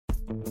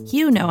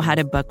You know how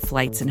to book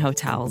flights and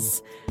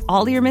hotels.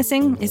 All you're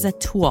missing is a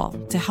tool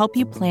to help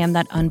you plan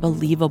that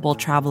unbelievable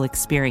travel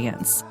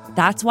experience.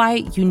 That's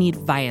why you need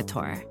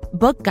Viator.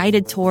 Book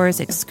guided tours,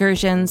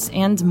 excursions,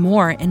 and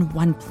more in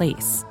one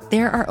place.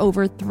 There are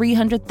over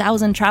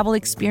 300,000 travel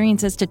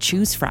experiences to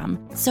choose from,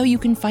 so you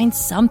can find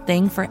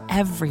something for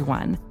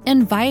everyone.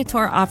 And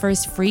Viator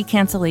offers free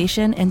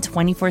cancellation and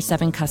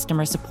 24/7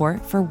 customer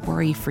support for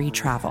worry-free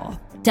travel.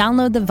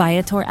 Download the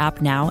Viator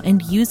app now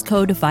and use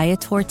code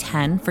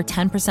Viator10 for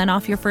 10%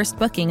 off your first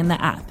booking in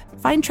the app.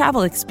 Find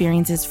travel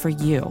experiences for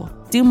you.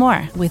 Do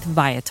more with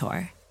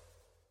Viator.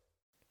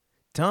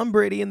 Tom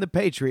Brady and the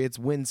Patriots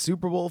win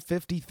Super Bowl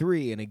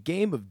 53 in a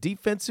game of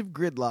defensive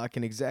gridlock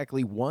and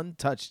exactly one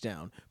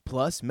touchdown.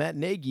 Plus, Matt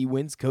Nagy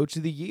wins Coach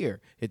of the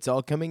Year. It's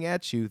all coming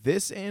at you,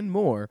 this and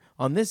more,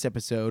 on this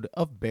episode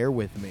of Bear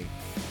With Me.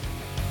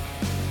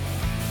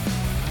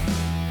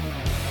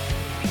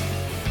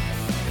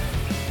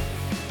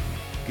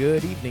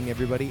 Good evening,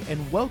 everybody,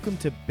 and welcome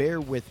to Bear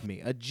With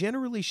Me, a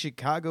generally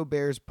Chicago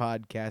Bears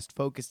podcast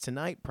focused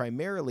tonight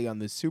primarily on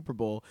the Super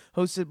Bowl,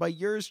 hosted by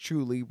yours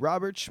truly,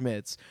 Robert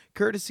Schmitz,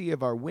 courtesy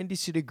of our Windy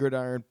City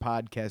Gridiron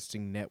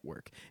podcasting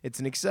network. It's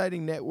an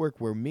exciting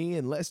network where me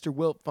and Lester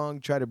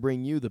Wiltfong try to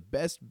bring you the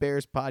best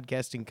Bears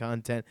podcasting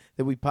content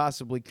that we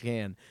possibly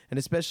can, and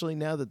especially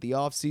now that the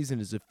offseason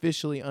is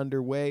officially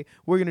underway,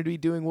 we're going to be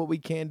doing what we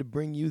can to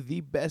bring you the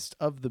best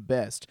of the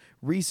best,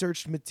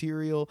 researched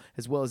material,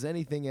 as well as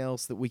anything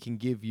else that we can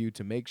give you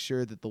to make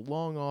sure that the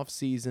long off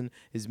season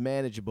is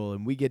manageable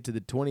and we get to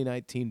the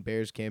 2019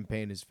 Bears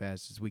campaign as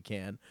fast as we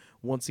can.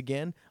 Once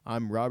again,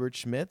 I'm Robert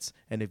Schmitz,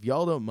 and if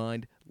y'all don't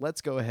mind,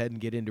 let's go ahead and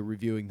get into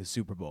reviewing the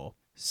Super Bowl.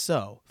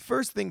 So,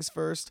 first things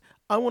first,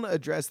 I want to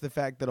address the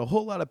fact that a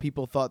whole lot of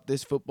people thought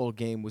this football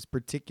game was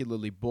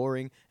particularly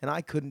boring, and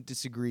I couldn't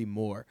disagree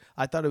more.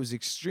 I thought it was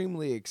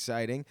extremely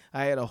exciting.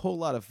 I had a whole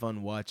lot of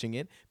fun watching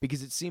it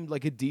because it seemed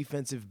like a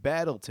defensive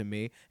battle to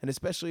me, and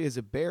especially as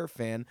a Bear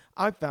fan,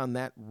 I found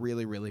that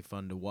really, really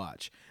fun to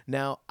watch.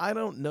 Now, I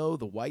don't know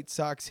the White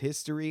Sox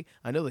history.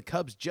 I know the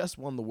Cubs just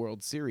won the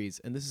World Series,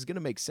 and this is going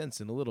to make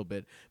sense in a little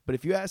bit, but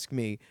if you ask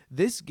me,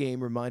 this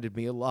game reminded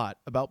me a lot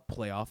about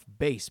playoff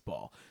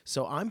baseball.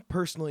 So I'm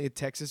personally a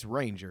Texas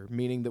Ranger,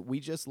 meaning that we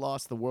just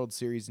lost the World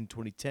Series in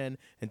 2010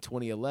 and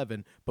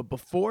 2011, but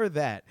before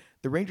that,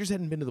 the Rangers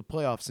hadn't been to the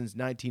playoffs since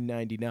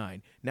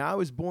 1999. Now, I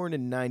was born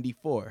in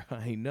 94.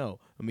 I know,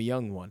 I'm a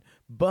young one,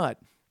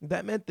 but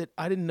that meant that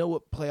I didn't know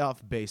what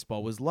playoff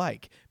baseball was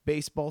like.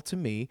 Baseball, to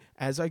me,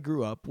 as I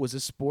grew up, was a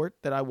sport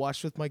that I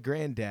watched with my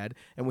granddad,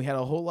 and we had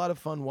a whole lot of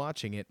fun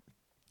watching it.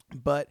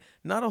 But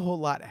not a whole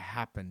lot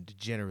happened,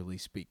 generally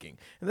speaking.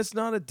 And that's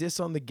not a diss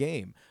on the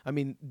game. I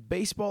mean,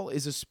 baseball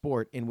is a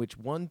sport in which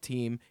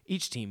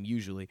each team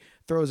usually,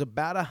 throws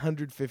about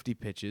 150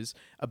 pitches.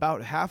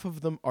 About half of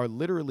them are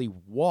literally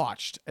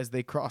watched as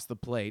they cross the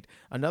plate.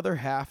 Another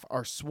half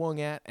are swung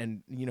at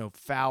and,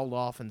 fouled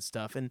off and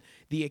stuff. And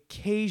the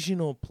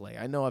occasional play,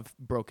 I know I've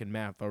broken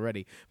math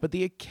already, but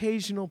the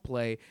occasional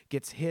play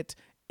gets hit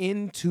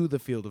into the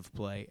field of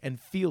play and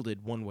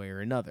fielded one way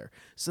or another.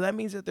 So that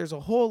means that there's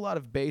a whole lot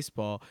of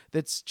baseball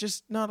that's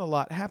just not a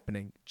lot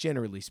happening,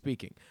 generally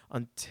speaking,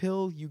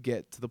 until you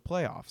get to the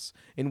playoffs,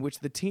 in which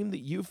the team that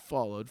you've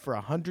followed for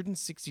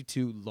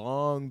 162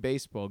 long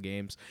baseball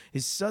games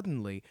is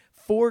suddenly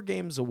 4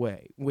 games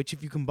away, which,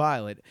 if you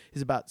compile it,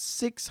 is about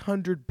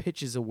 600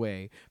 pitches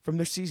away from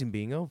their season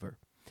being over.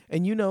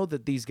 And you know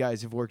that these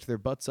guys have worked their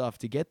butts off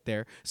to get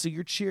there, so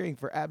you're cheering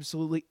for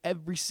absolutely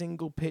every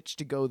single pitch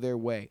to go their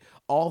way.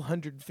 All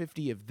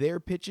 150 of their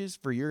pitches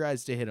for your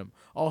guys to hit them.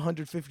 All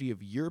 150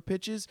 of your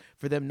pitches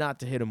for them not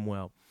to hit them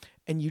well.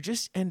 And you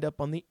just end up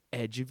on the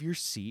edge of your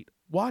seat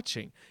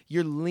watching.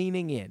 You're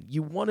leaning in.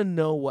 You want to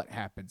know what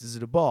happens. Is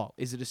it a ball?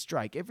 Is it a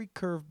strike? Every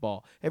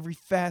curveball, every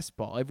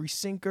fastball, every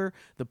sinker,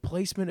 the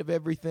placement of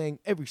everything,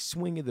 every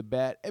swing of the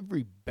bat,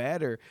 every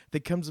batter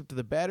that comes up to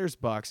the batter's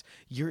box,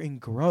 you're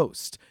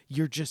engrossed.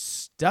 You're just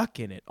stuck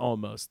in it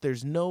almost.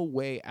 There's no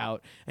way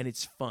out, and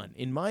it's fun.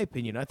 In my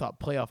opinion, I thought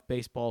playoff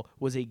baseball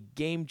was a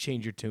game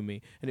changer to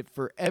me, and it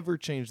forever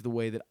changed the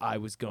way that I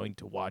was going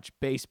to watch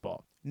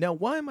baseball. Now,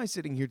 why am I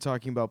sitting here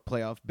talking about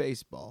playoff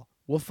baseball?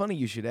 Well, funny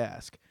you should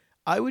ask.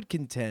 I would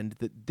contend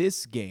that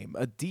this game,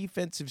 a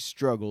defensive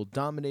struggle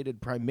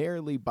dominated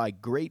primarily by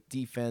great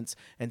defense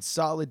and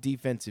solid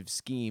defensive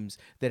schemes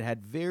that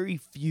had very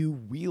few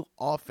real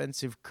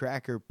offensive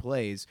cracker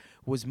plays,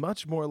 was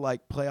much more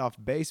like playoff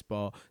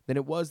baseball than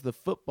it was the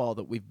football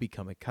that we've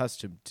become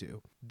accustomed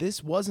to.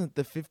 This wasn't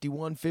the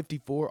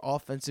 51-54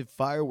 offensive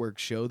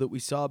fireworks show that we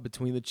saw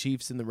between the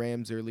Chiefs and the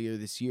Rams earlier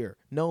this year.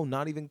 No,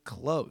 not even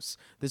close.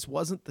 This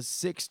wasn't the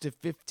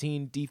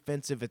 6-15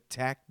 defensive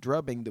attack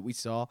drubbing that we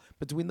saw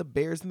between the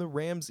Bears and the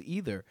Rams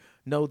either.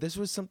 No, this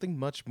was something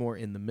much more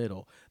in the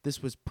middle.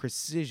 This was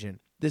precision.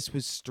 This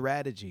was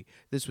strategy.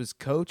 This was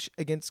coach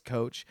against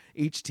coach,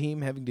 each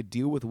team having to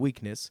deal with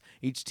weakness,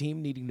 each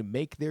team needing to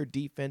make their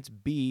defense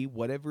be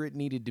whatever it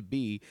needed to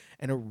be,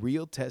 and a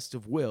real test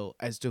of will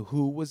as to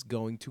who was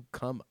going to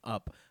come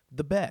up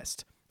the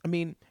best. I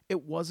mean,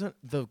 it wasn't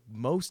the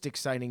most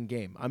exciting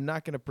game. I'm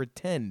not going to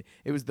pretend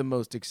it was the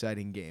most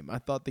exciting game. I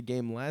thought the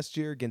game last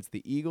year against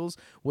the Eagles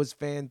was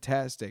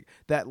fantastic.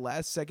 That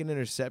last second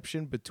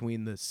interception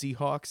between the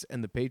Seahawks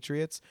and the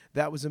Patriots,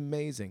 that was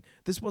amazing.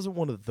 This wasn't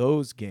one of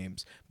those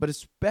games, but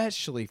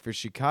especially for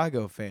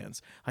Chicago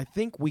fans, I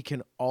think we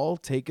can all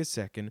take a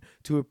second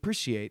to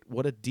appreciate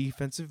what a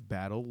defensive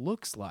battle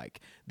looks like.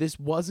 This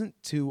wasn't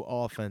two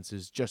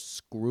offenses just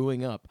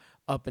screwing up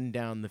and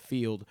down the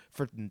field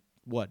for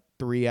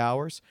 3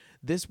 hours?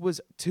 This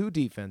was two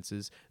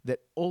defenses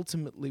that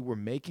ultimately were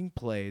making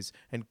plays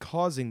and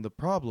causing the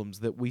problems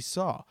that we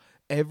saw.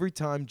 Every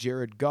time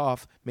Jared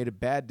Goff made a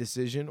bad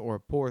decision or a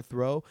poor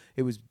throw,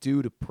 it was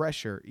due to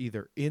pressure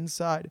either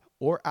inside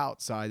or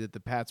outside that the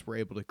Pats were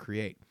able to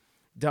create.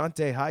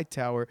 Dante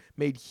Hightower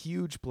made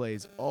huge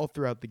plays all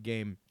throughout the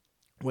game.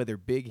 Whether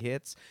big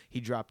hits, he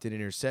dropped an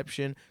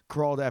interception,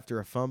 crawled after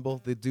a fumble,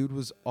 the dude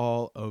was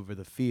all over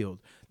the field.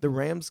 The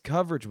Rams'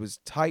 coverage was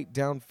tight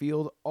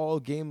downfield all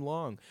game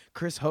long.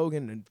 Chris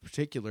Hogan, in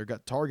particular,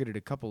 got targeted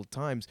a couple of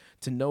times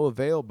to no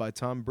avail by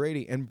Tom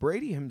Brady, and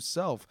Brady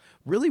himself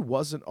really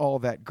wasn't all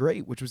that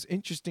great, which was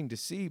interesting to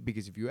see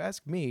because if you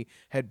ask me,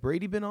 had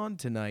Brady been on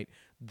tonight,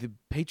 the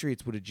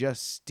Patriots would have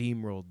just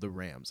steamrolled the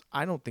Rams.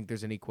 I don't think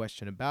there's any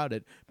question about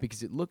it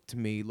because it looked to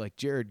me like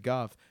Jared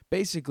Goff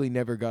basically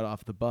never got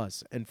off the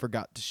bus and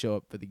forgot to show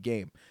up for the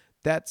game.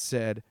 That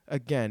said,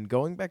 again,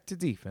 going back to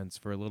defense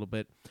for a little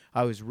bit,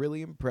 I was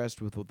really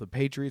impressed with what the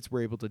Patriots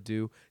were able to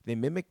do. They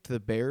mimicked the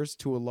Bears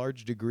to a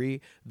large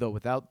degree, though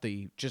without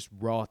the just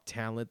raw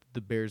talent that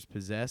the Bears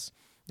possess.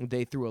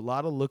 They threw a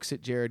lot of looks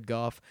at Jared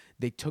Goff.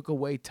 They took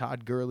away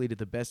Todd Gurley to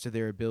the best of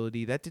their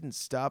ability. That didn't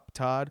stop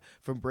Todd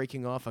from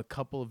breaking off a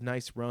couple of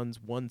nice runs,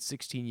 one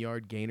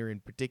 16-yard gainer in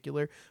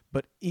particular.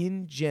 But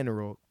in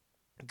general,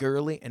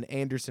 Gurley and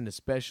Anderson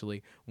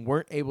especially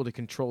weren't able to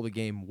control the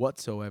game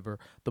whatsoever.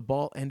 The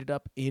ball ended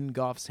up in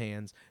Goff's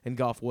hands, and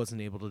Goff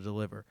wasn't able to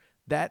deliver.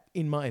 That,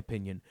 in my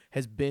opinion,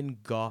 has been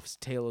Goff's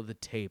tail of the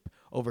tape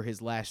over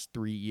his last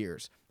 3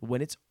 years.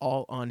 When it's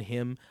all on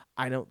him,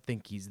 I don't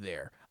think he's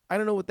there. I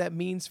don't know what that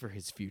means for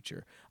his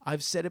future.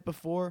 I've said it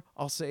before,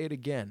 I'll say it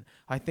again.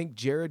 I think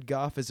Jared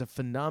Goff is a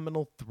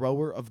phenomenal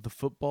thrower of the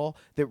football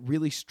that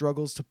really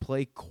struggles to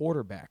play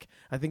quarterback.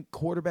 I think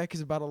quarterback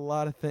is about a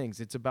lot of things.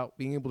 It's about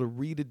being able to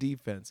read a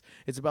defense.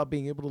 It's about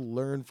being able to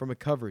learn from a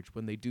coverage.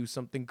 When they do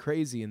something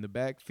crazy in the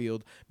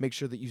backfield, make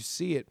sure that you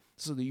see it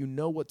so that you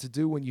know what to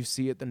do when you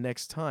see it the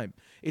next time.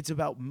 It's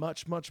about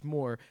much, much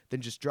more than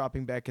just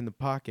dropping back in the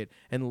pocket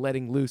and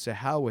letting loose a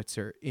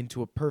howitzer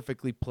into a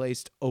perfectly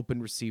placed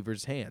open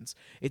receiver's hands.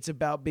 It's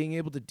about being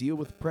able to deal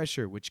with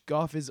pressure, which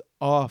Goff is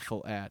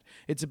awful at.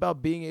 It's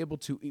about being able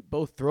to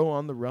both throw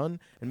on the run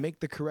and make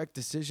the correct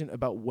decision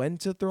about when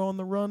to throw on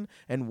the run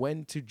and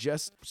when to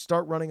just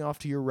start running off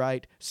to your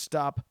right,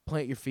 stop,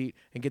 plant your feet,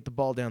 and get the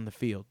ball down the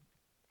field.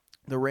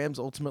 The Rams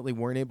ultimately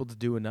weren't able to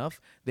do enough.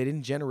 They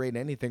didn't generate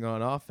anything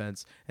on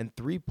offense, and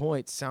 3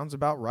 points sounds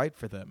about right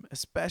for them,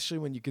 especially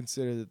when you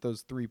consider that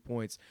those 3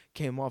 points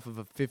came off of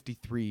a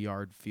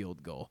 53-yard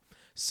field goal.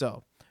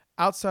 So,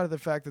 outside of the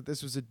fact that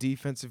this was a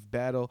defensive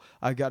battle,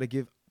 I got to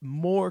give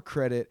more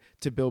credit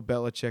to Bill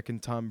Belichick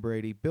and Tom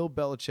Brady. Bill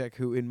Belichick,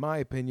 who, in my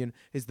opinion,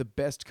 is the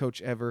best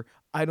coach ever.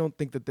 I don't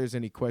think that there's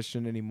any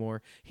question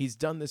anymore. He's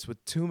done this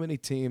with too many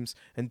teams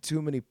and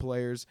too many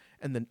players,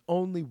 and the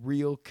only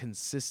real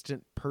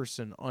consistent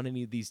person on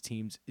any of these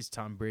teams is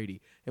Tom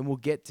Brady, and we'll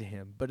get to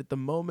him. But at the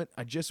moment,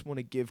 I just want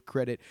to give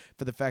credit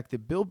for the fact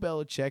that Bill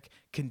Belichick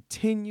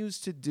continues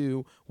to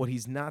do what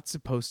he's not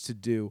supposed to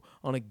do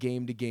on a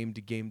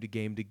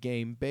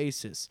game-to-game-to-game-to-game-to-game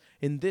basis.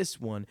 In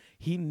this one,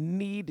 he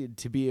needed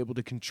to be able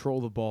to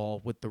control the ball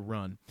with the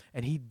run,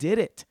 and he did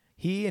it.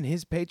 He and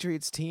his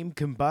Patriots team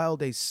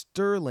compiled a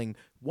sterling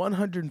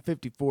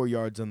 154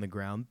 yards on the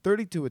ground,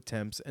 32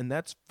 attempts, and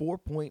that's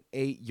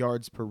 4.8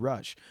 yards per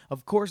rush.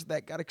 Of course,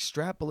 that got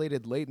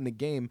extrapolated late in the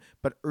game,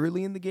 but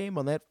early in the game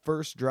on that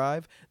first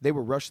drive, they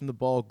were rushing the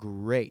ball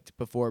great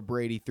before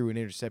Brady threw an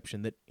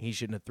interception that he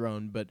shouldn't have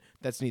thrown, but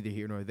that's neither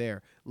here nor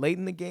there. Late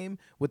in the game,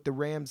 with the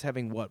Rams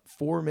having,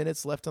 4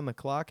 minutes left on the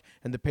clock,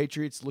 and the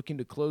Patriots looking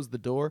to close the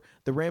door,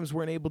 the Rams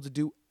weren't able to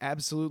do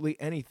absolutely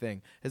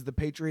anything. As the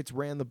Patriots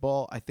ran the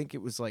ball, I think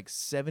it was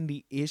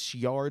 70-ish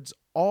yards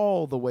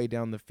all the way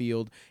down the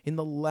field in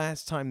the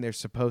last time they're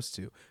supposed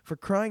to. For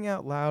crying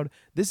out loud,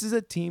 this is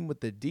a team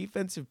with the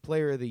Defensive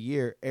Player of the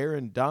Year,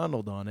 Aaron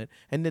Donald, on it,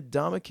 and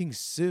Ndamukong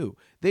Suh.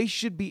 They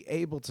should be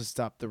able to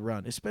stop the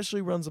run,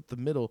 especially runs up the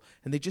middle,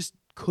 and they just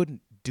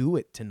couldn't do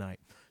it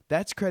tonight.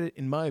 That's credit,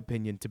 in my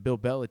opinion, to Bill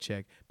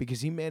Belichick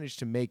because he managed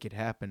to make it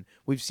happen.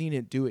 We've seen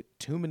him do it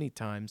too many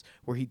times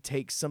where he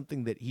takes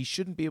something that he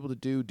shouldn't be able to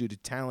do due to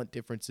talent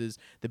differences.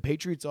 The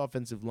Patriots'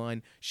 offensive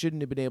line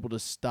shouldn't have been able to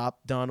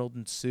stop Donald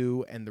and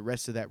Suh and the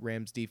rest of that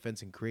Rams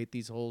defense and create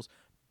these holes,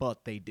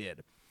 but they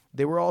did.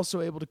 They were also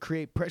able to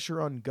create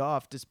pressure on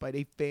Goff despite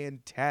a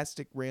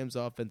fantastic Rams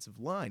offensive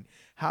line.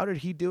 How did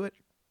he do it?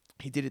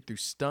 He did it through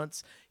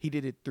stunts. He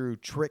did it through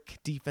trick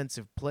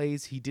defensive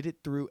plays. He did it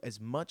through as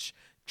much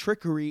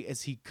trickery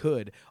as he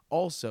could.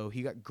 Also,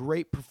 he got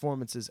great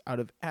performances out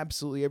of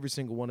absolutely every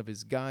single one of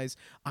his guys.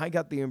 I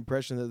got the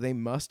impression that they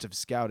must have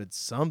scouted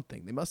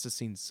something. They must have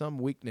seen some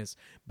weakness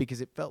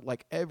because it felt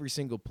like every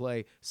single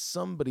play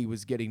somebody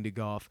was getting to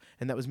Goff,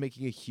 and that was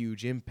making a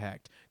huge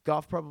impact.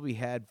 Goff probably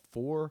had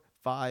 4,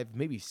 5,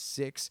 maybe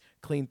 6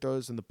 clean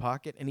throws in the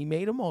pocket, and he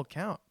made them all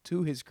count.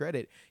 To his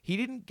credit, he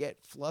didn't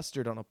get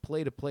flustered on a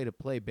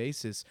play-to-play-to-play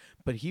basis,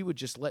 but he would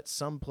just let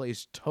some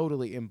plays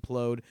totally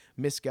implode,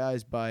 miss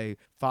guys by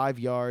 5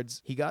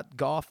 yards. He got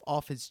Goff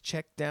off his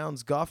check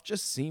downs. Goff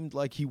just seemed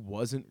like he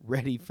wasn't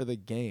ready for the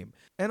game.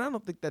 And I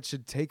don't think that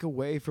should take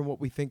away from what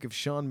we think of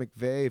Sean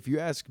McVay. If you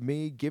ask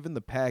me, given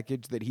the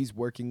package that he's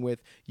working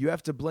with, you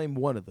have to blame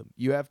one of them.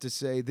 You have to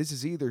say this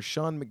is either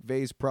Sean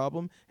McVay's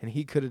problem and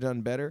he could have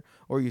done better,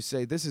 or you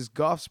say this is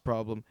Goff's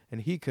problem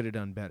and he could have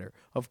done better.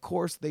 Of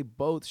course, they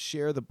both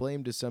share the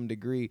blame to some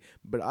degree,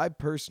 but I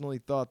personally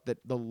thought that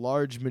the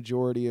large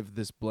majority of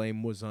this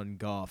blame was on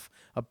Goff.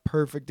 A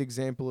perfect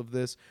example of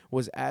this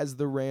was as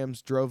the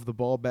Rams drove the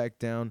ball back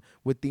down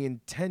with the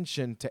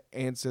intention to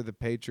answer the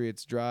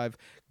Patriots' drive,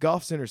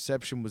 Goff's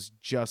interception was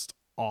just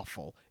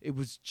awful. It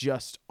was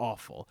just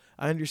awful.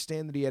 I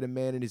understand that he had a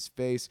man in his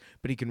face,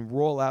 but he can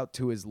roll out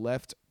to his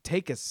left,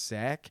 take a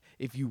sack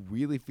if you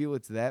really feel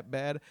it's that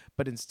bad,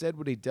 but instead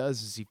what he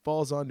does is he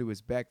falls onto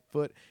his back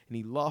foot and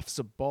he lofts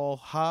a ball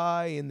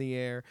high in the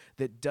air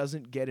that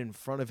doesn't get in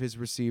front of his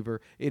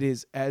receiver. It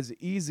is as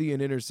easy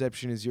an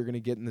interception as you're going to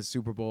get in the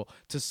Super Bowl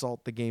to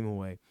salt the game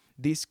away.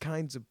 These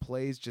kinds of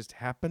plays just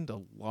happened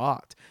a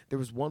lot. There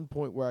was one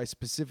point where I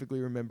specifically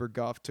remember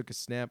Goff took a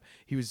snap.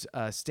 He was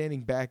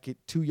standing back at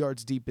 2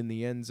 yards deep in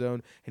the end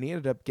zone, and he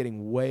ended up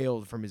getting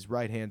wailed from his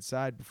right-hand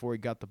side before he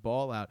got the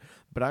ball out.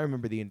 But I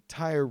remember the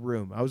entire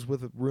room. I was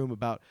with a room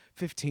about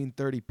 15,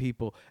 30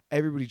 people.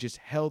 Everybody just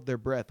held their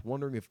breath,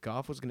 wondering if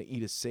Goff was going to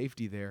eat a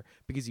safety there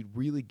because he'd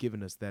really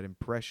given us that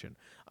impression.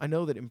 I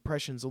know that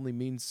impressions only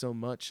mean so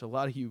much. A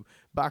lot of you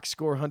box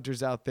score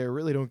hunters out there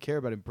really don't care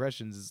about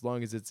impressions as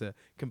long as it's a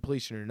completion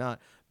or not,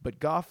 but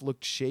Goff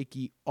looked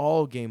shaky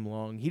all game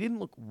long. He didn't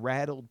look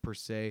rattled per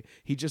se.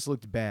 He just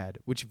looked bad,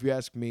 which if you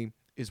ask me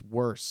is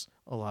worse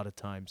a lot of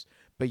times.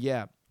 But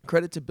yeah,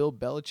 credit to Bill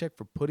Belichick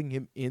for putting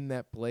him in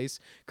that place.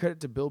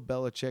 Credit to Bill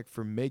Belichick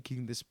for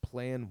making this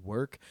plan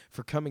work,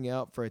 for coming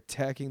out, for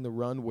attacking the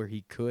run where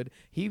he could.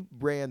 He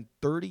ran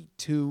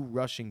 32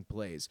 rushing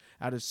plays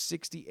out of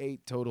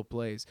 68 total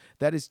plays.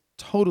 That is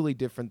totally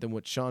different than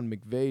what Sean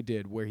McVay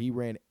did, where he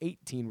ran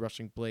 18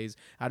 rushing plays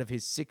out of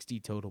his 60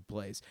 total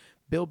plays.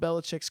 Bill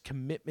Belichick's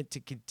commitment to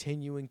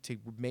continuing to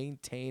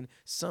maintain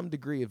some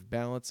degree of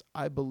balance,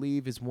 I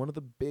believe, is one of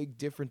the big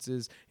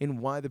differences in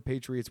why the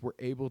Patriots were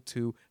able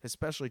to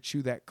especially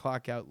chew that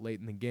clock out late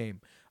in the game.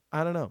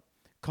 I don't know.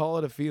 Call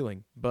it a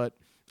feeling, but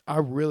I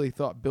really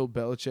thought Bill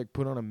Belichick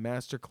put on a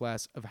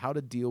masterclass of how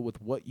to deal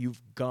with what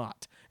you've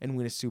got and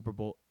win a Super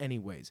Bowl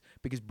anyways,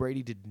 because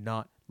Brady did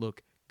not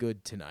look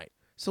good tonight.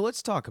 So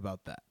let's talk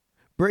about that.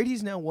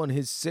 Brady's now won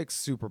his 6th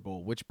Super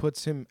Bowl, which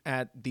puts him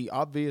at the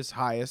obvious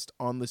highest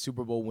on the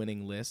Super Bowl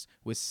winning list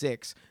with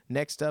 6.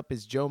 Next up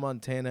is Joe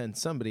Montana and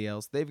somebody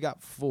else. They've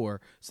got 4,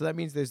 so that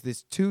means there's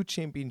this 2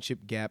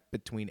 championship gap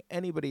between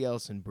anybody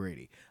else and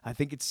Brady. I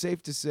think it's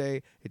safe to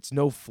say it's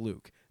no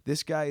fluke.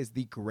 This guy is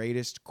the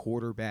greatest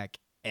quarterback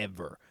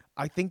ever.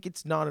 I think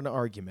it's not an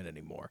argument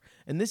anymore.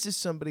 And this is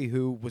somebody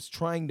who was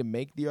trying to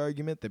make the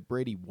argument that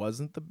Brady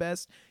wasn't the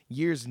best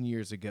years and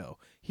years ago.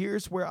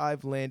 Here's where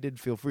I've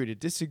landed. Feel free to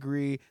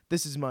disagree.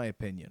 This is my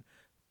opinion.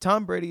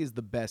 Tom Brady is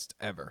the best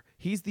ever.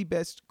 He's the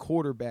best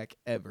quarterback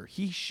ever.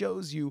 He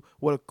shows you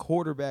what a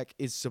quarterback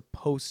is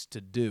supposed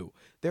to do.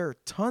 There are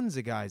tons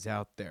of guys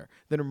out there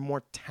that are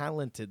more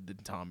talented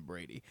than Tom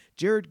Brady.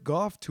 Jared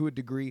Goff, to a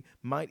degree,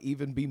 might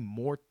even be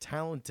more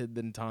talented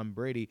than Tom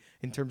Brady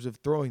in terms of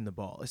throwing the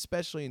ball,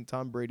 especially in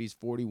Tom Brady's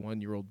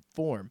 41-year-old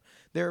form.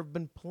 There have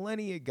been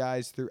plenty of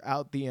guys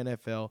throughout the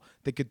NFL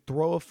that could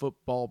throw a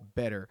football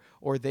better,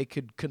 or they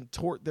could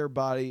contort their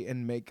body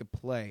and make a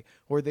play,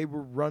 or they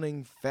were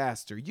running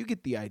faster. You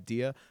get the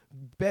idea.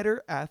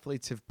 Better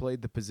athletes have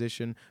played the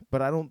position,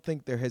 but I don't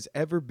think there has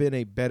ever been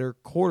a better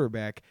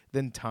quarterback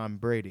than Tom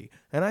Brady.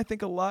 And I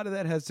think a lot of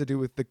that has to do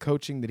with the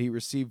coaching that he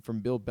received from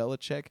Bill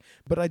Belichick,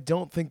 but I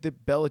don't think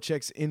that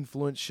Belichick's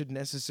influence should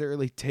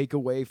necessarily take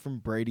away from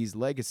Brady's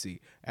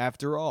legacy.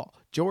 After all,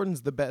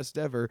 Jordan's the best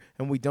ever,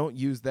 and we don't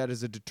use that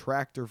as a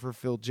detractor for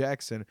Phil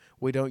Jackson.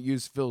 We don't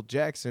use Phil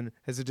Jackson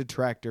as a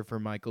detractor for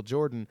Michael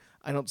Jordan.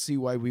 I don't see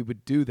why we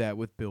would do that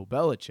with Bill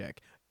Belichick.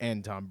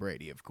 And Tom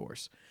Brady, of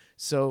course.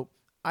 So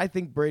I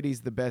think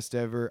Brady's the best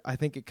ever. I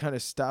think it kind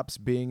of stops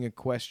being a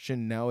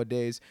question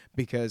nowadays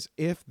because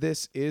if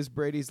this is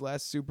Brady's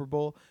last Super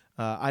Bowl,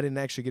 I didn't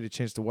actually get a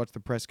chance to watch the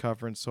press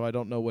conference, so I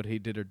don't know what he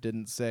did or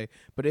didn't say.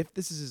 But if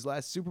this is his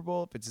last Super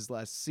Bowl, if it's his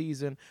last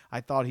season,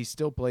 I thought he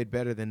still played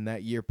better than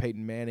that year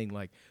Peyton Manning,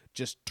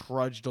 just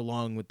trudged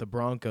along with the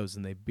Broncos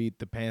and they beat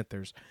the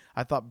Panthers.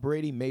 I thought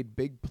Brady made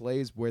big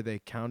plays where they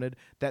counted.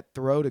 That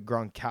throw to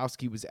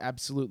Gronkowski was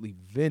absolutely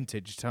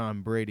vintage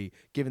Tom Brady,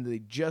 given that they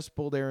just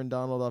pulled Aaron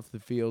Donald off the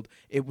field.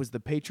 It was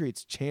the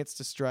Patriots' chance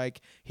to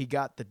strike. He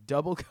got the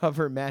double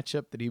cover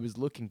matchup that he was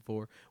looking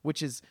for,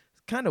 which is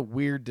kind of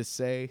weird to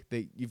say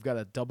that you've got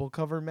a double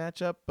cover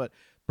matchup, but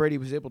Brady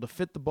was able to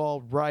fit the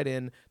ball right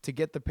in to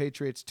get the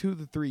Patriots to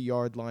the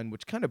 3-yard line,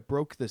 which kind of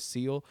broke the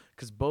seal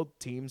because both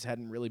teams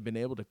hadn't really been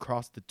able to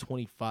cross the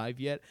 25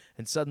 yet,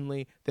 and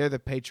suddenly there the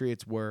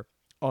Patriots were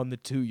on the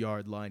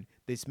 2-yard line.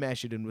 They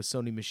smash it in with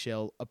Sony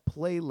Michel a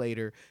play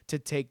later to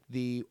take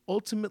the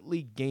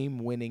ultimately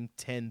game-winning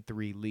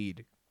 10-3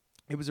 lead.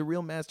 It was a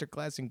real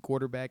masterclass in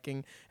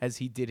quarterbacking as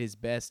he did his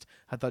best.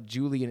 I thought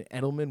Julian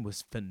Edelman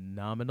was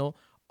phenomenal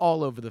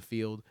all over the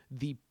field.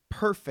 The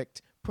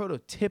perfect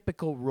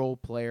prototypical role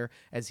player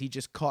as he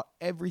just caught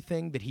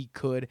everything that he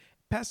could.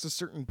 Past a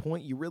certain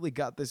point, you really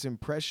got this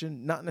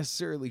impression, not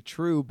necessarily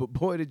true, but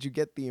boy, did you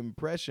get the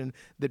impression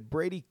that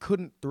Brady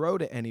couldn't throw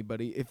to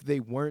anybody if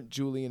they weren't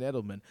Julian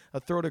Edelman. A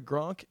throw to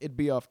Gronk, it'd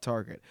be off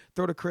target.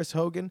 Throw to Chris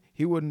Hogan,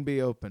 he wouldn't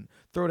be open.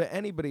 Throw to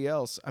anybody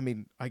else,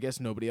 I guess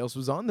nobody else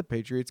was on the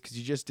Patriots because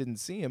you just didn't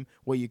see him.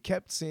 What you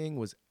kept seeing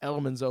was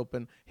Edelman's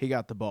open, he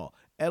got the ball.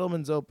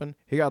 Edelman's open,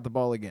 he got the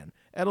ball again.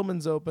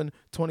 Edelman's open,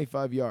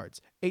 25 yards,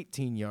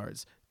 18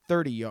 yards,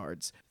 30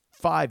 yards.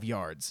 5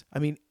 yards.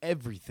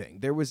 Everything.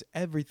 There was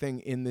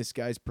everything in this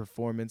guy's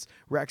performance.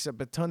 Racks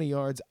up a ton of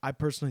yards. I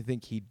personally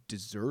think he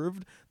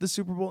deserved the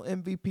Super Bowl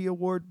MVP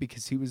award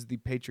because he was the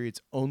Patriots'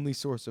 only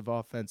source of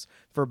offense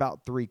for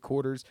about 3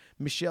 quarters.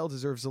 Michel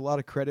deserves a lot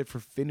of credit for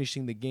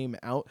finishing the game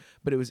out,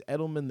 but it was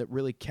Edelman that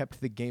really kept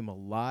the game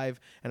alive,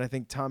 and I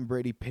think Tom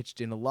Brady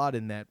pitched in a lot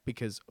in that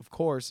because, of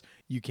course,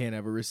 you can't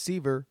have a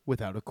receiver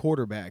without a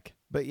quarterback.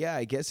 But yeah,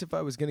 I guess if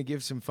I was going to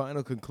give some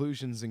final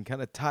conclusions and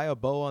kind of tie a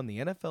bow on the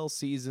NFL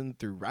season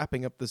through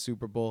wrapping up the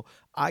Super Bowl,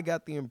 I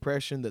got the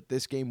impression that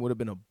this game would have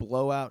been a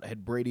blowout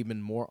had Brady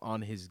been more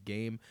on his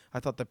game. I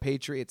thought the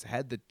Patriots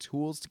had the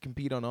tools to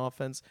compete on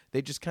offense.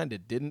 They just kind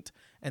of didn't.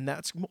 And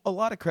that's a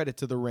lot of credit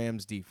to the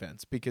Rams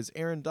defense because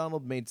Aaron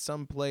Donald made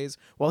some plays.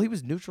 While he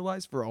was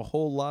neutralized for a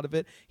whole lot of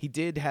it, he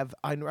did have,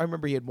 I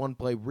remember he had one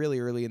play really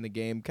early in the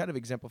game, kind of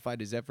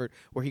exemplified his effort,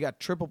 where he got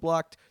triple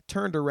blocked,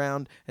 turned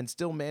around, and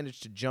still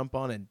managed to jump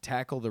on and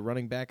tackle the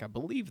running back. I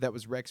believe that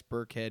was Rex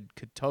Burkhead.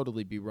 Could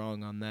totally be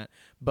wrong on that.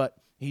 But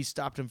he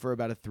stopped him for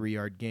about a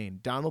 3-yard gain.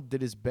 Donald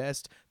did his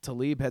best.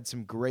 Talib had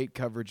some great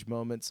coverage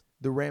moments.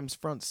 The Rams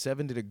front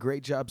seven did a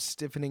great job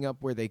stiffening up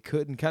where they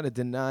could and kind of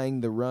denying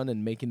the run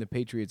and making the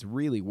Patriots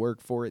really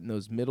work for it in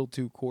those middle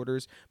 2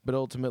 quarters. But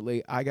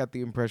ultimately, I got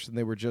the impression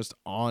they were just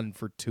on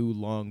for too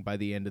long by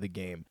the end of the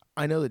game.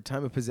 I know that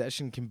time of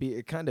possession can be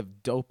a kind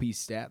of dopey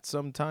stat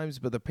sometimes,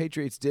 but the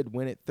Patriots did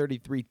win it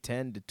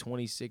 33-10 to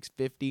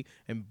 26-50,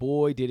 and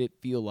boy, did it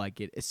feel like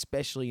it,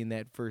 especially in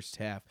that first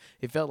half.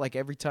 It felt like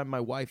every time my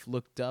wife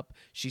looked up,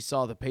 she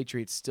saw the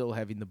Patriots still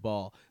having the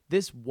ball.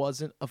 This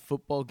wasn't a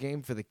football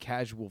game for the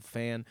casual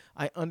fan.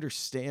 I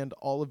understand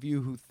all of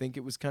you who think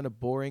it was kind of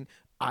boring.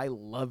 I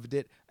loved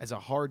it as a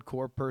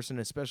hardcore person,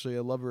 especially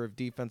a lover of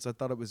defense. I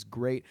thought it was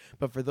great.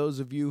 But for those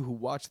of you who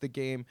watch the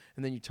game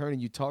and then you turn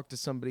and you talk to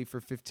somebody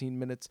for 15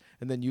 minutes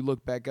and then you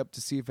look back up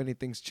to see if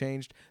anything's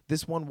changed,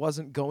 this one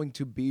wasn't going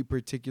to be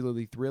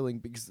particularly thrilling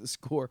because the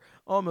score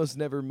almost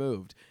never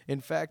moved.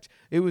 In fact,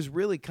 it was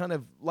really kind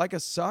of like a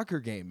soccer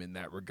game in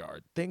that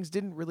regard. Things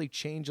didn't really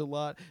change a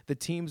lot. The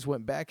teams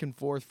went back and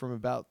forth from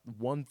about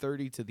one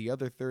 30 to the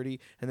other 30,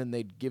 and then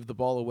they'd give the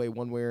ball away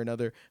one way or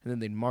another, and then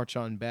they'd march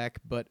on back.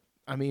 But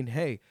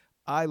hey,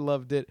 I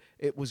loved it.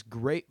 It was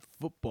great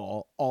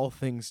football, all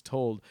things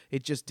told.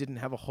 It just didn't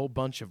have a whole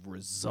bunch of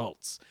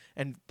results.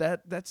 And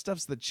that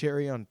stuff's the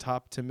cherry on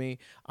top to me.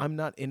 I'm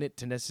not in it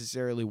to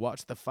necessarily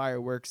watch the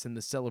fireworks and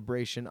the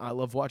celebration. I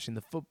love watching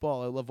the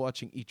football. I love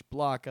watching each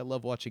block. I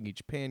love watching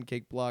each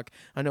pancake block.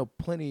 I know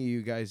plenty of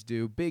you guys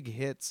do. Big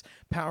hits,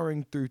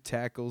 powering through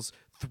tackles,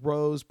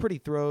 throws, pretty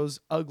throws,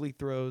 ugly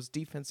throws,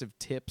 defensive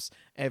tips,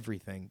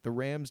 everything. The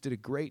Rams did a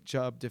great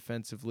job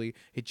defensively.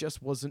 It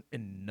just wasn't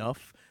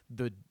enough.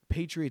 The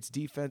Patriots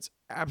defense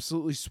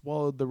absolutely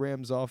swallowed the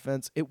Rams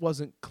offense. It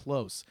wasn't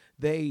close.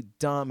 They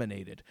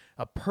dominated.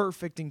 A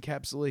perfect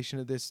encapsulation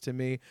of this to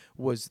me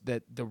was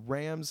that the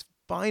Rams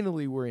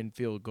finally were in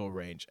field goal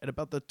range at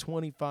about the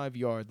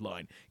 25-yard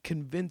line,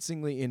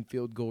 convincingly in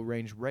field goal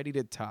range, ready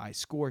to tie,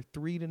 score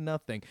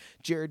 3-0.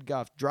 Jared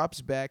Goff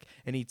drops back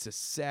and eats a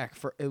sack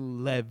for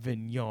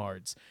 11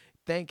 yards.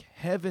 Thank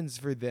heavens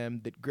for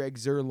them that Greg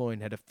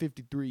Zerloin had a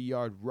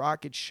 53-yard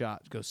rocket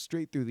shot go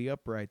straight through the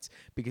uprights,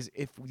 because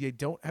if you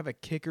don't have a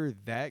kicker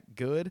that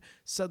good,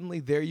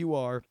 suddenly there you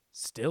are,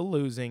 still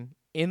losing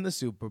in the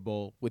Super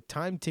Bowl with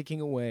time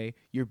ticking away,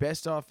 your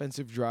best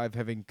offensive drive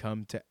having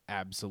come to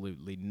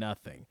absolutely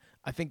nothing.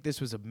 I think this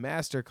was a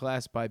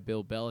masterclass by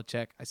Bill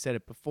Belichick. I said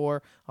it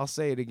before. I'll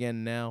say it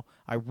again now.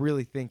 I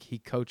really think he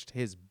coached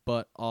his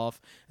butt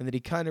off and that he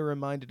kind of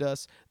reminded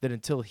us that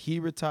until he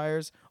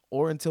retires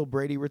or until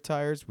Brady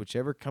retires,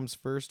 whichever comes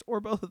first or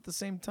both at the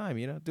same time,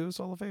 do us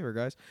all a favor,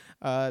 guys.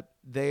 The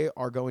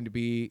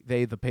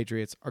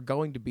Patriots are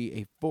going to be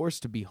a force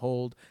to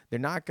behold. They're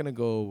not going to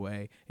go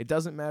away. It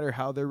doesn't matter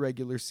how their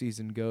regular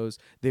season goes.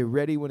 They're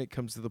ready when it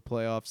comes to the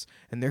playoffs,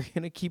 and they're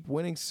going to keep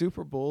winning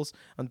Super Bowls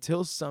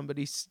until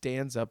somebody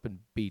stands up and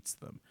beats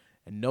them.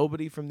 And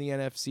nobody from the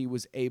NFC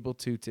was able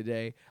to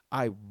today.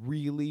 I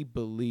really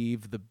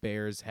believe the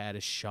Bears had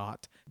a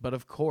shot. But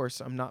of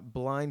course, I'm not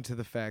blind to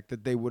the fact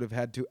that they would have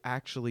had to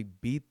actually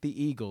beat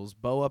the Eagles,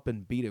 bow up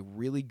and beat a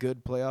really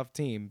good playoff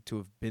team to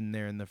have been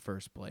there in the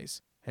first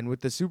place. And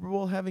with the Super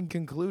Bowl having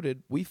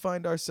concluded, we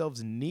find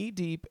ourselves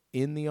knee-deep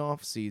in the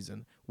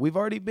offseason. We've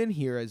already been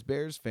here as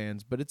Bears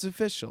fans, but it's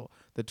official.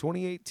 The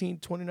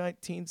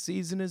 2018-2019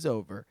 season is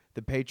over.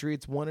 The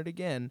Patriots won it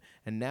again,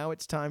 and now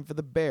it's time for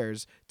the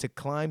Bears to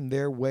climb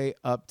their way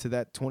up to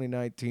that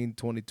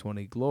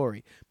 2019-2020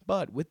 glory.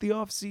 But with the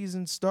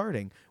offseason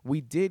starting,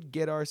 we did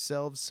get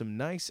ourselves some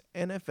nice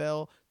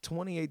NFL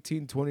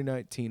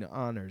 2018-2019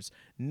 honors.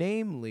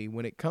 Namely,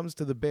 when it comes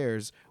to the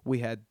Bears, we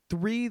had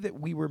 3 that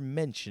we were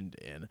mentioned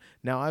in.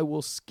 Now, I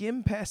will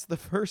skim past the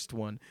first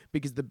one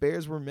because the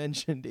Bears were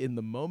mentioned in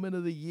the moment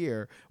of the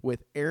year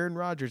with Aaron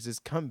Rodgers'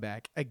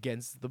 comeback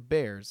against the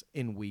Bears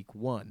in Week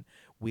 1.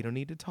 We don't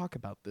need to talk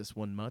about this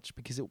one much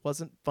because it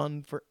wasn't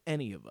fun for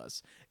any of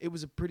us. It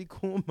was a pretty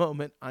cool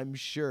moment, I'm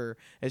sure,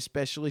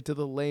 especially to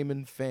the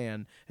layman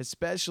fan,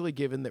 especially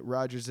given that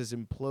Rodgers'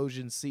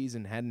 implosion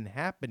season hadn't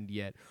happened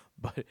yet.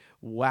 But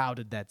wow,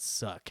 did that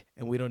suck.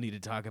 And we don't need to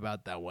talk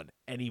about that one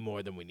any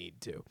more than we need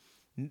to.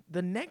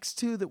 The next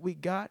 2 that we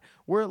got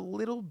were a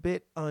little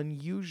bit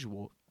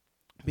unusual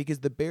because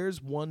the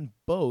Bears won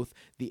both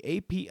the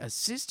AP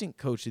Assistant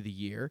Coach of the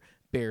Year,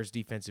 Bears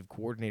defensive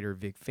coordinator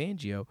Vic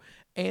Fangio,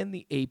 and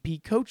the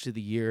AP Coach of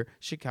the Year,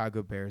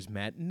 Chicago Bears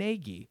Matt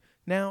Nagy.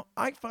 Now,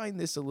 I find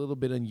this a little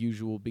bit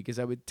unusual because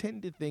I would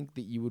tend to think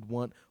that you would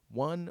want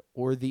one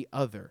or the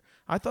other.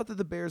 I thought that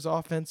the Bears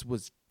offense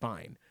was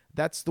fine.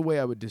 That's the way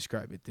I would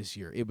describe it this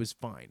year. It was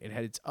fine. It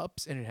had its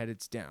ups and it had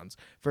its downs.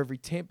 For every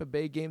Tampa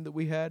Bay game that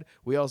we had,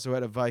 we also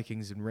had a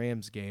Vikings and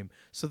Rams game.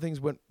 So things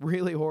went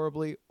really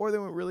horribly, or they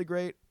went really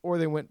great, or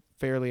they went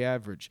fairly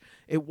average.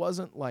 It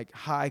wasn't like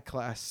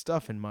high-class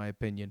stuff, in my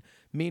opinion,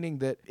 meaning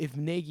that if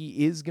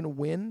Nagy is going to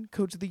win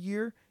Coach of the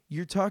Year,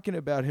 you're talking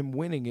about him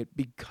winning it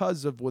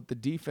because of what the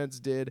defense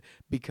did,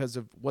 because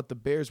of what the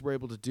Bears were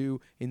able to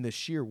do in the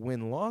sheer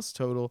win-loss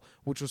total,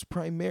 which was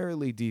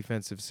primarily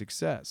defensive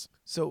success.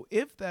 So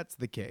if that's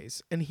the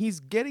case, and he's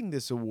getting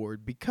this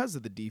award because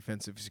of the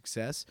defensive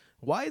success,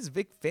 why is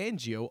Vic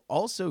Fangio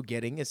also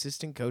getting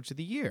Assistant Coach of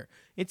the Year?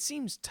 It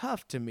seems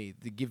tough to me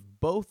to give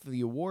both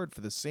the award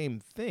for the same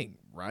thing,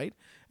 right?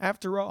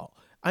 After all,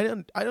 I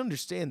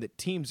understand that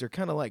teams are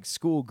kind of like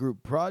school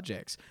group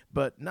projects,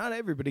 but not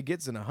everybody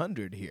gets an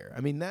 100 here.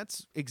 I mean,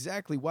 that's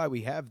exactly why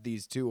we have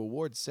these 2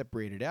 awards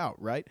separated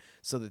out, right?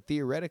 So that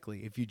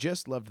theoretically, if you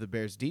just loved the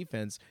Bears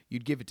defense,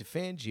 you'd give it to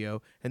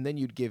Fangio, and then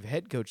you'd give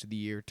Head Coach of the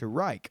Year to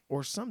Reich,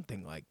 or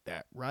something like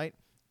that, right?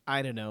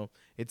 I don't know.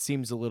 It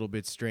seems a little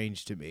bit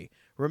strange to me.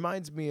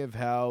 Reminds me of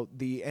how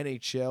the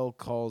NHL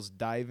calls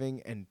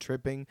diving and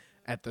tripping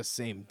at the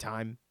same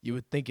time. You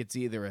would think it's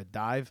either a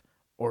dive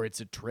or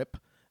it's a trip.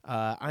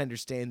 I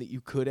understand that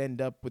you could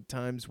end up with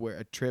times where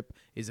a trip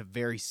is a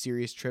very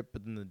serious trip,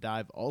 but then the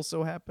dive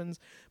also happens.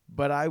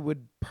 But I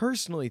would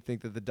personally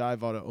think that the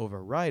dive ought to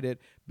override it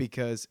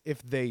because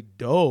if they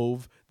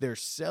dove, they're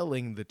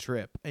selling the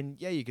trip. And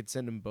yeah, you could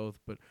send them both,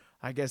 but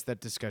I guess that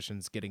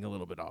discussion's getting a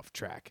little bit off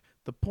track.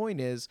 The point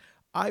is,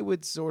 I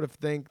would sort of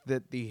think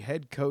that the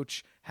head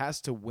coach has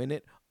to win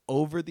it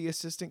over the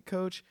assistant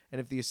coach,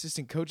 and if the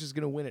assistant coach is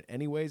going to win it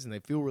anyways and they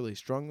feel really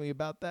strongly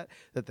about that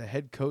the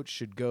head coach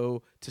should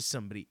go to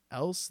somebody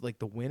else like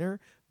the winner.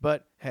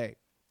 But hey,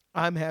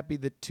 I'm happy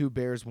that 2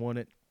 Bears won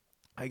it.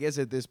 I guess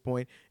at this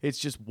point, it's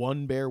just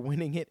one Bear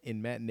winning it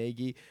in Matt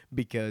Nagy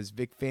because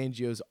Vic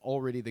Fangio's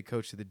already the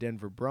coach of the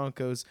Denver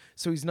Broncos,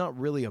 so he's not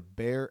really a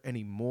Bear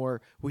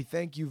anymore. We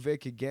thank you,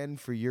 Vic, again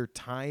for your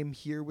time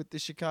here with the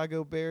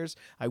Chicago Bears.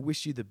 I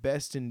wish you the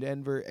best in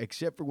Denver,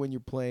 except for when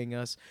you're playing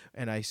us,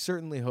 and I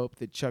certainly hope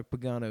that Chuck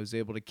Pagano is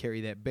able to carry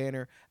that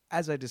banner.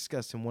 As I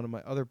discussed in one of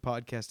my other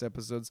podcast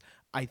episodes,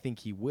 I think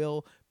he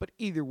will. But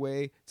either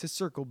way, to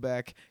circle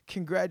back,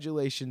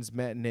 congratulations,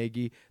 Matt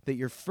Nagy, that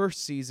your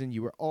first season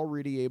you were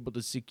already able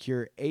to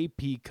secure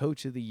AP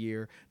Coach of the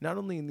Year, not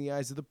only in the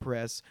eyes of the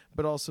press,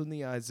 but also in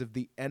the eyes of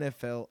the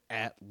NFL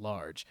at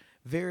large.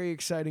 Very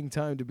exciting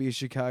time to be a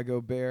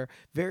Chicago Bear.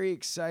 Very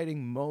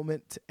exciting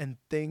moment and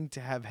thing to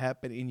have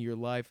happen in your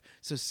life.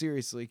 So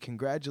seriously,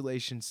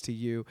 congratulations to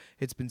you.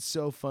 It's been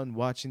so fun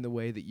watching the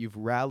way that you've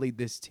rallied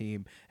this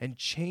team and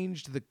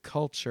changed the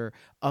culture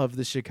of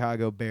the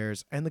Chicago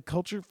Bears and the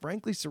culture,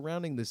 frankly,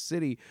 surrounding the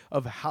city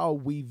of how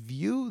we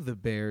view the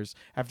Bears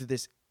after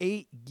this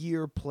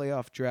 8-year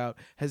playoff drought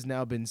has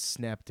now been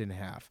snapped in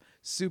half.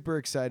 Super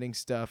exciting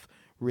stuff.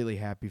 Really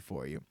happy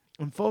for you.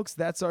 And folks,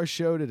 that's our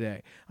show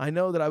today. I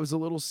know that I was a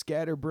little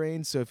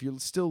scatterbrained, so if you're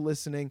still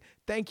listening,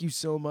 thank you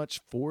so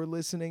much for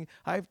listening.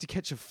 I have to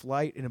catch a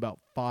flight in about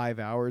 5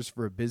 hours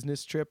for a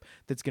business trip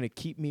that's going to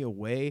keep me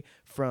away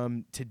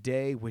from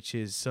today, which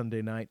is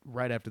Sunday night,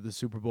 right after the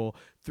Super Bowl,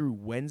 through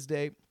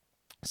Wednesday.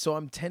 So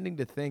I'm tending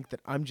to think that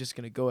I'm just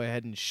going to go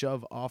ahead and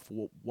shove off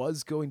what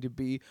was going to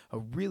be a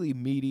really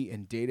meaty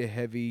and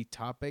data-heavy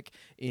topic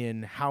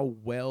in how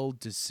well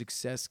does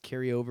success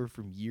carry over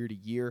from year to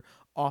year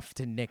off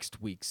to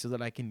next week so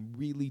that I can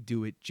really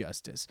do it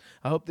justice.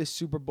 I hope this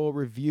Super Bowl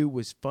review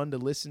was fun to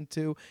listen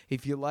to.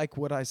 If you like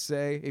what I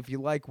say, if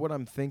you like what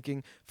I'm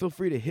thinking, feel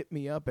free to hit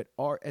me up at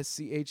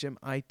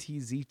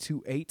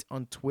RSCHMITZ28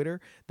 on Twitter.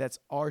 That's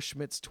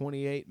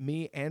rschmitz28.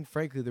 Me and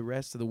frankly the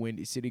rest of the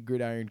Windy City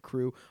Gridiron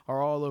crew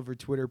are all over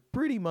Twitter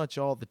pretty much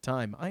all the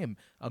time. I am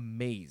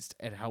amazed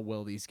at how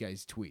well these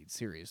guys tweet,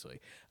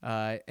 seriously.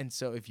 And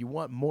so if you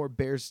want more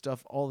Bears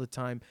stuff all the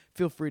time,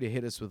 feel free to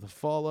hit us with a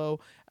follow.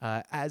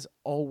 As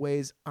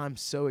always, I'm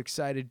so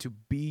excited to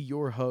be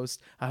your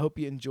host. I hope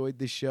you enjoyed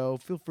the show.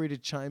 Feel free to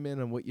chime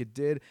in on what you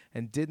did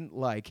and didn't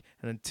like.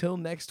 And until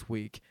next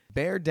week,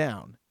 bear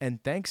down.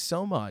 And thanks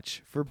so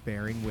much for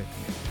bearing with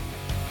me.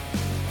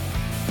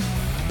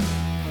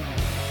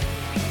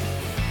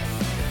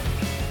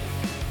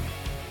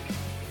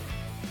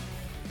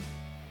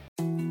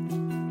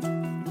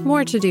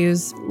 More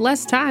to-dos,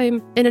 less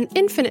time, and an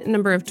infinite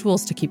number of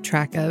tools to keep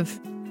track of.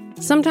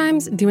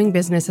 Sometimes doing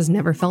business has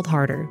never felt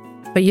harder,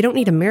 but you don't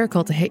need a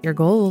miracle to hit your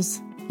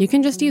goals. You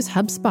can just use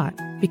HubSpot,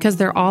 because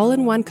their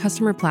all-in-one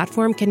customer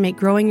platform can make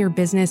growing your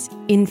business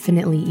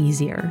infinitely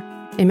easier.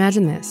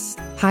 Imagine this: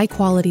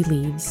 high-quality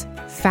leads,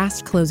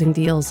 fast closing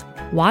deals,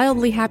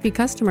 wildly happy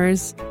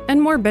customers,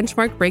 and more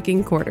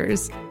benchmark-breaking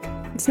quarters.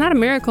 It's not a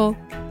miracle,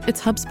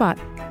 it's HubSpot.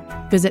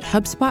 Visit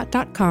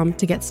HubSpot.com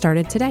to get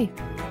started today.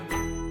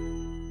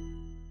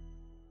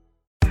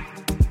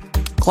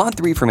 Claude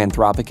 3 from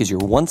Anthropic is your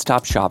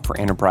one-stop shop for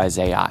enterprise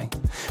AI.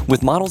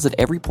 With models at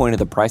every point of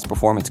the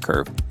price-performance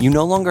curve, you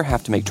no longer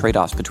have to make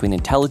trade-offs between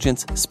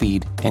intelligence,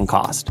 speed, and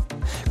cost.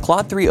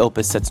 Claude 3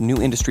 Opus sets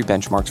new industry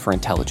benchmarks for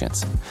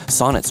intelligence.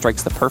 Sonnet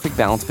strikes the perfect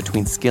balance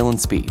between skill and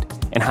speed.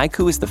 And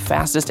Haiku is the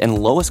fastest and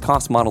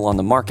lowest-cost model on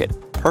the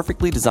market,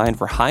 perfectly designed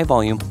for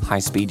high-volume,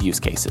 high-speed use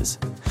cases.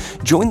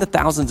 Join the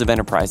thousands of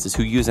enterprises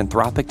who use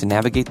Anthropic to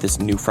navigate this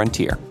new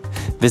frontier.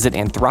 Visit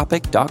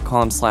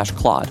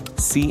anthropic.com/Claude,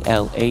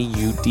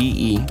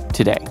 CLAUDE,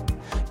 today.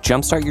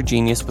 Jumpstart your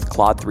genius with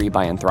Claude 3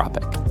 by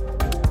Anthropic.